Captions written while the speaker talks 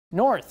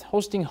North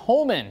hosting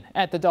Holman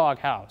at the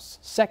Doghouse.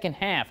 Second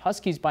half,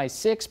 Huskies by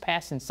 6,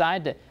 pass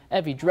inside to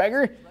Evie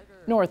Dreger.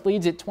 North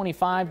leads at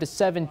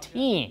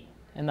 25-17.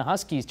 And the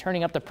Huskies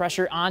turning up the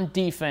pressure on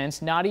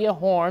defense. Nadia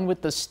Horn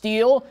with the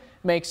steal,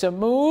 makes a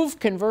move,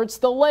 converts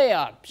the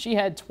layup. She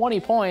had 20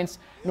 points.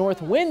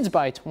 North wins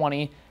by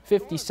 20,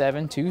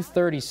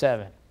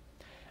 57-37.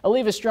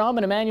 Aliva Strum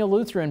and Immanuel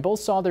Lutheran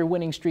both saw their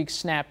winning streak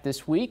snap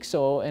this week,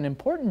 so an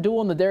important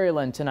duel in the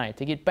Dairyland tonight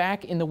to get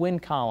back in the win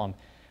column.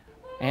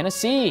 Anna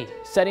C.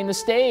 setting the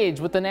stage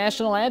with the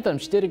national anthem.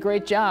 She did a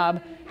great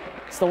job.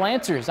 It's the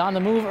Lancers on the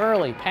move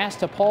early. Pass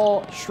to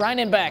Paul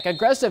Schreinenbeck.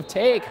 Aggressive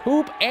take,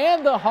 hoop,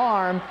 and the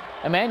harm.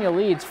 Immanuel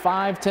leads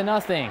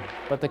 5-0.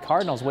 But the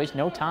Cardinals waste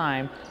no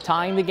time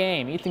tying the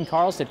game. Ethan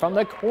Carlson from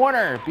the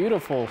corner.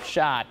 Beautiful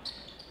shot.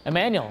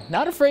 Immanuel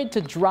not afraid to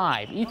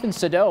drive. Ethan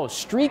Sado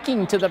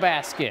streaking to the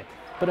basket.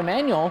 But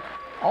Immanuel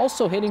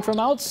also hitting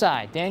from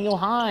outside. Daniel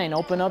Hine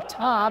open up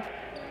top.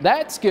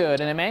 That's good,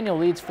 and Immanuel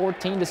leads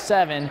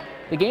 14-7.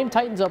 The game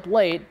tightens up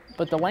late,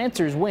 but the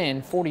Lancers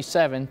win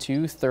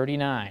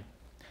 47-39.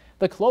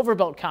 The Clover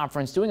Belt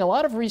Conference doing a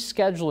lot of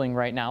rescheduling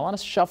right now, a lot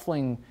of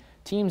shuffling.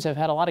 Teams have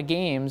had a lot of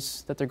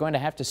games that they're going to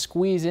have to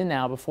squeeze in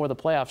now before the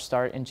playoffs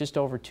start in just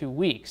over 2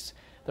 weeks.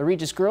 The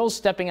Regis girls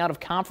stepping out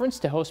of conference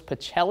to host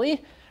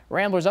Pacelli.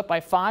 Ramblers up by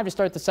 5 to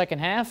start the second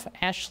half.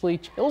 Ashley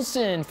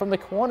Chilson from the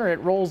corner,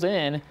 it rolls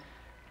in.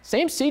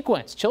 Same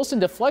sequence. Chilson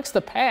deflects the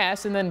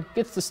pass and then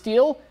gets the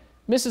steal.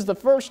 Misses the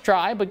first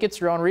try, but gets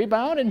her own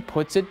rebound and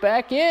puts it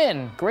back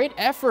in. Great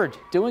effort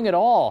doing it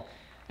all.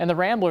 And the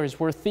Ramblers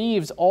were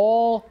thieves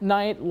all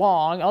night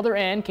long. Other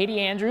end, Katie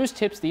Andrews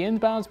tips the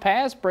inbounds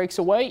pass, breaks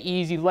away,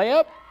 easy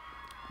layup.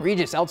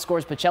 Regis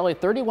outscores Pacelli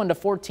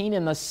 31-14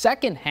 in the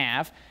second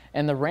half,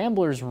 and the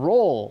Ramblers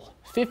roll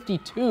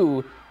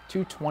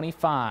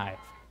 52-25.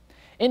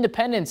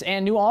 Independence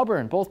and New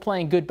Auburn both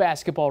playing good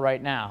basketball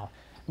right now.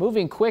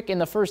 Moving quick in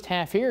the first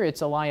half here,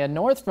 it's Aliyah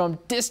North from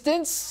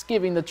distance,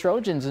 giving the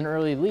Trojans an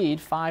early lead,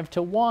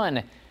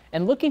 5-1.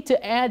 And looking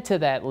to add to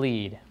that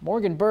lead,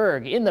 Morgan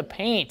Berg in the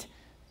paint,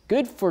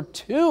 good for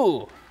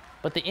 2.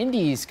 But the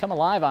Indies come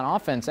alive on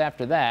offense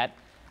after that.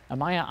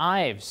 Amaya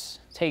Ives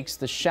takes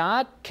the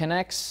shot,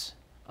 connects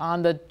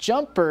on the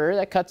jumper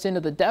that cuts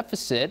into the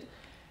deficit.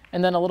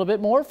 And then a little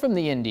bit more from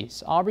the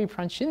Indies. Aubrey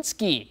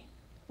Pranchinski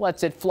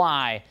lets it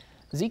fly.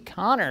 Zeke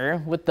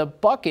Connor with the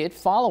bucket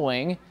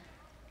following.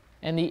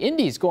 And the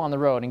Indies go on the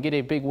road and get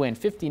a big win,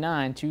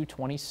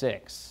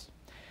 59-26.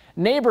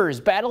 Neighbors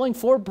battling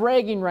for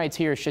bragging rights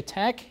here,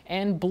 Shatek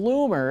and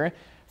Bloomer.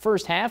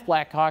 First half,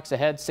 Blackhawks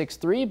ahead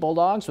 6-3.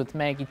 Bulldogs with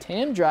Maggie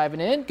Tim driving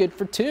in, good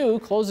for 2,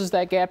 closes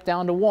that gap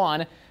down to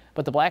 1.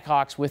 But the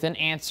Blackhawks with an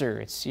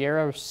answer. It's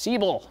Sierra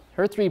Siebel.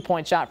 Her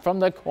three-point shot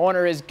from the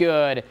corner is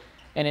good,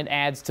 and it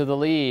adds to the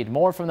lead.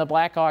 More from the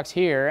Blackhawks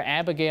here.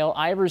 Abigail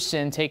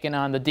Iverson taking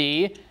on the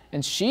D.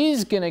 And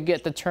she's going to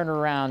get the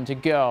turnaround to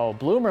go.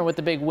 Bloomer with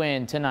the big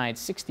win tonight,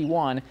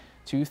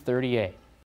 61-38.